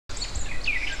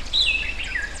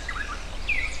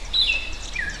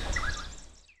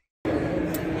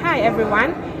Hi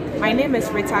everyone, my name is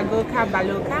Ritagoka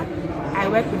Baloka. I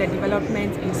work with the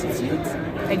Development Institute,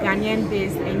 a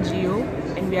Ghanaian-based NGO,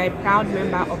 and we are a proud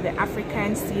member of the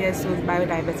African CSO's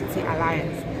Biodiversity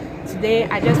Alliance. Today,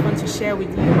 I just want to share with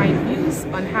you my views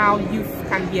on how youth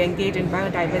can be engaged in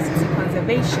biodiversity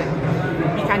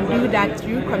conservation. We can do that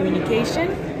through communication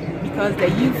because the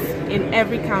youth in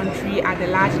every country are the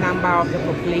large number of the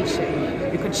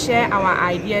population. We could share our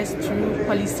ideas through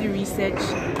policy research,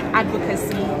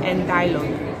 advocacy, and dialogue.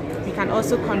 We can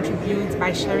also contribute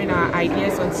by sharing our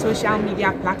ideas on social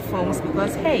media platforms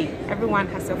because, hey, everyone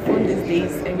has a phone these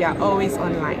days and we are always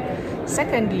online.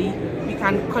 Secondly, we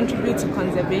can contribute to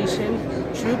conservation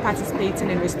through participating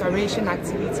in restoration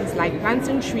activities like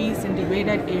planting trees in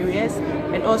degraded areas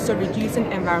and also reducing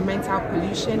environmental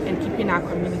pollution and keeping our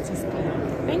communities clean.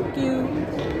 Thank you.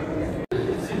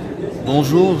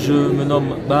 Bonjour, je me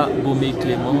nomme Bomé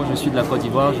Clément, je suis de la Côte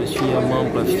d'Ivoire, je suis un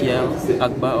membre fier de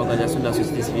ACBA, Organisation de la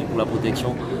société civile pour la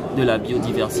protection de la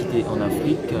biodiversité en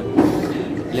Afrique.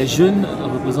 Les jeunes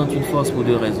représentent une force pour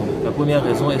deux raisons. La première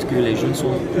raison est que les jeunes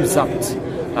sont plus aptes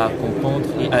à comprendre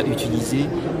et à utiliser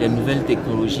les nouvelles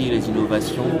technologies et les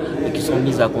innovations qui sont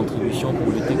mises à contribution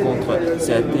pour lutter contre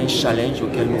certains challenges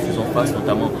auxquels nous faisons face,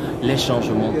 notamment les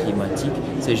changements climatiques.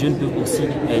 Ces jeunes peuvent aussi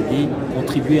aider,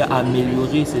 contribuer à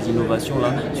améliorer ces innovations-là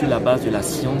sur la base de la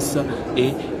science et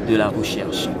de la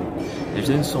recherche. Les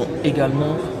jeunes sont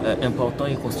également importants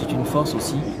et constituent une force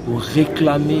aussi pour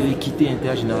réclamer l'équité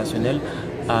intergénérationnelle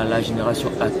à la génération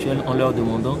actuelle en leur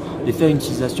demandant de faire une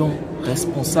utilisation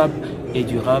responsable et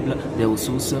durable des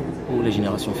ressources pour les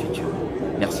générations futures.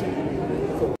 Merci.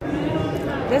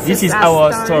 This is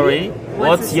our story.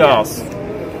 What's yours?